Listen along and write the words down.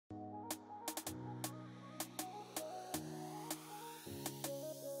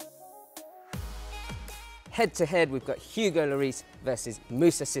Head to head, we've got Hugo Lloris versus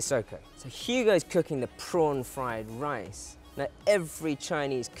Moussa Sissoko. So Hugo's cooking the prawn fried rice. Now, every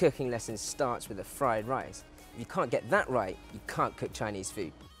Chinese cooking lesson starts with a fried rice. If you can't get that right, you can't cook Chinese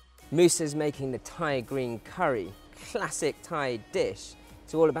food. Moussa's making the Thai green curry, classic Thai dish.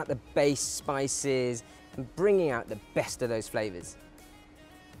 It's all about the base spices and bringing out the best of those flavours.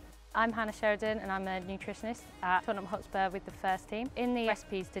 I'm Hannah Sheridan and I'm a nutritionist at Tottenham Hotspur with the first team. In the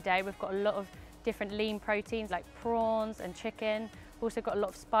recipes today, we've got a lot of different lean proteins like prawns and chicken. We've also got a lot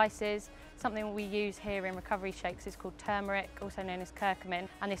of spices. Something we use here in recovery shakes is called turmeric, also known as curcumin,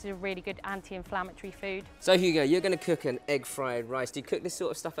 and this is a really good anti-inflammatory food. So Hugo, you're going to cook an egg fried rice. Do you cook this sort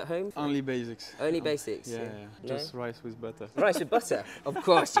of stuff at home? Only basics. Only basics? Yeah, just rice with butter. Rice with butter? Of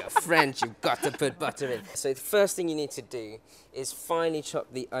course, you're French, you've got to put butter in. So the first thing you need to do is finely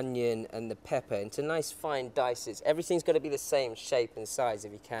chop the onion and the pepper into nice fine dices. Everything's got to be the same shape and size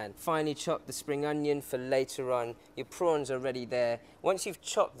if you can. Finely chop the spring onion for later on. Your prawns are already there. Once you've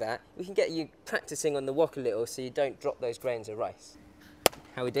chopped that, we can get you practicing on the wok a little so you don't drop those grains of rice.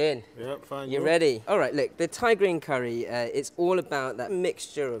 How we doing? Yep, fine. You ready? All right, look, the Thai green curry, it's all about that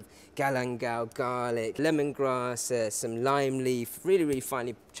mixture of galangal, garlic, lemongrass, some lime leaf, really, really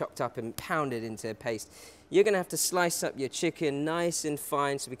finely chopped up and pounded into a paste. You're going to have to slice up your chicken nice and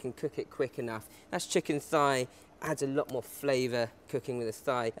fine so we can cook it quick enough. That's chicken thigh. Adds a lot more flavour cooking with a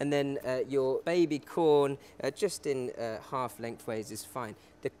thigh. And then your baby corn, just in half lengthways is fine.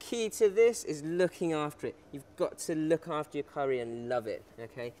 The key to this is looking after it. You've got to look after your curry and love it,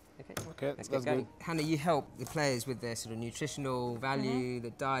 okay? Okay, let's get going. Hannah, you help the players with their sort of nutritional value, the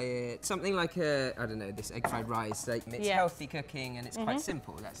diet, something like I don't know, this egg fried rice. Like, it's healthy cooking and it's quite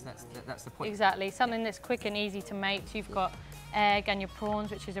simple. That's the point. Exactly, something that's quick and easy to make. So you've got egg and your prawns,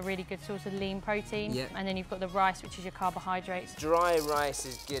 which is a really good source of lean protein. Yep. And then you've got the rice, which is your carbohydrates. Dry rice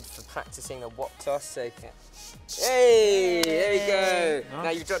is good for practicing a wok toss. So, hey, there you go. Oh. Now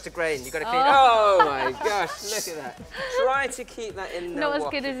you've dropped a grain. You've got to clean. Oh my gosh, look at that. Try to keep that in the Not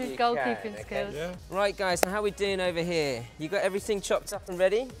wok as good as his goalkeeping skills. Yeah. Right guys, so how are we doing over here? You got everything chopped up and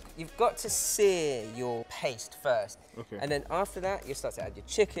ready? You've got to sear your paste first. Okay. And then after that, you start to add your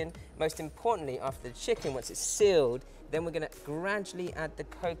chicken. Most importantly, after the chicken, once it's sealed, then we're going to gradually add the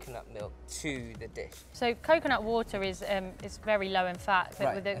coconut milk to the dish. So coconut water is very low in fat,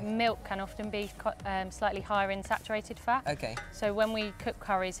 but with the milk can often be slightly higher in saturated fat. Okay. So when we cook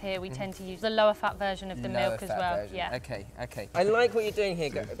curries here, we tend to use the lower fat version of the milk as well. Version. Yeah. Okay, okay. I like what you're doing here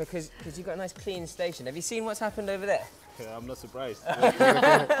because you've got a nice clean station. Have you seen what's happened over there? Yeah, I'm not surprised.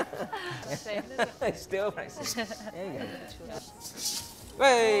 Still practicing. There you go.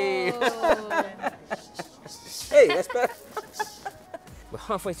 Hey! Hey, that's perfect. We're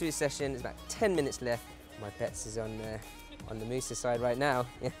halfway through the session. There's about 10 minutes left. My bets is on the Moussa side right now.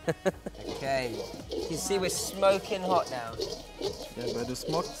 Okay. You can see we're smoking hot now. Yeah, but the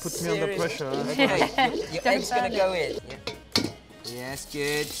smoke puts me under pressure. Okay, your egg's going to go in. Yeah. Yes,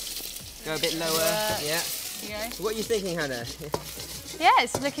 good. Go a bit lower. Yeah. So what are you thinking, Hannah? Yeah,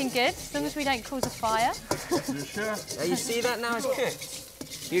 it's looking good, as long as we don't cause a fire. You sure? You see that now it's cooked?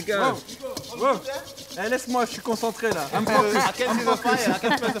 You go. Whoa. Hey, laisse-moi, je suis concentré là. I can see the fire, I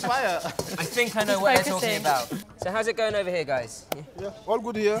can smell the fire. I think I know what they're talking about. So how's it going over here, guys? Yeah, all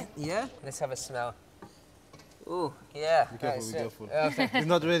good here. Yeah? Let's have a smell. Ooh, yeah. Be careful, be careful. Okay. He's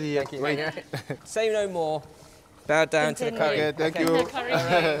not ready yet. Wait. Say no more. Bow down to the curry. Okay, thank you.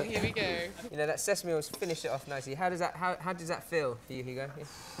 Curry, here we go. You know, that sesame oil's finished it off nicely. How does that feel for you, Hugo? Yeah.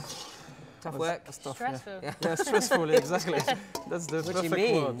 Tough work? Stressful. Yeah, stressful, exactly. That's the What do you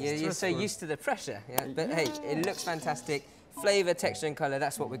mean? You're so used to the pressure. Yeah? But hey, it looks fantastic. Flavour, texture and colour,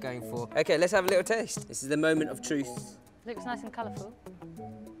 that's what we're going for. Okay, let's have a little taste. This is the moment of truth. Looks nice and colourful.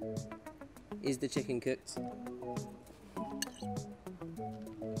 Is the chicken cooked?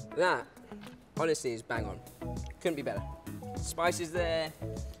 That, honestly, is bang on. Couldn't be better. Spices there.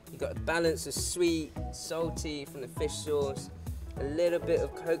 You've got a balance of sweet, salty from the fish sauce. A little bit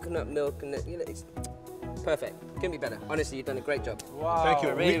of coconut milk, and it's perfect. Couldn't be better. Honestly, you've done a great job. Wow. Thank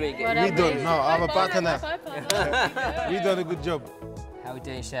you. Really good. We done. Now I'm a partner. We done a good job. How are we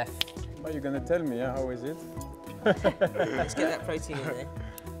doing, chef? Are you gonna tell me? How is it? Let's get that protein in there.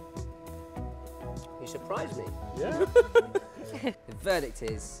 You surprised me. Yeah. The verdict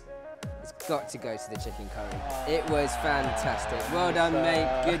is, it's got to go to the chicken curry. It was fantastic. Well done,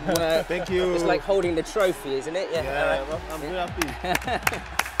 mate. Good work. Thank you. It's like holding the trophy, isn't it? Yeah, well, I'm very happy.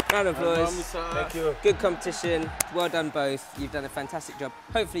 Round of applause. Thank you. Good competition. Well done both. You've done a fantastic job.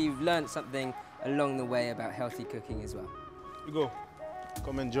 Hopefully you've learned something along the way about healthy cooking as well. You go.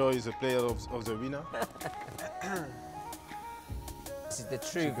 Come enjoy the player of the winner. This is the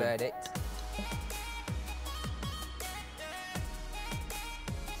true verdict.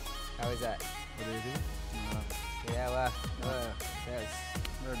 How was that? What do you think? Yeah, well, that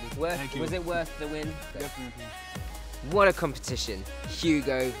Very good. was Thank you. was it worth the win? Definitely. What a competition.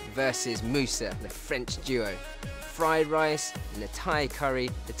 Hugo versus Moussa, the French duo. Fried rice and the Thai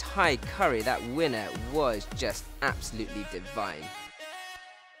curry. The Thai curry, that winner was just absolutely divine.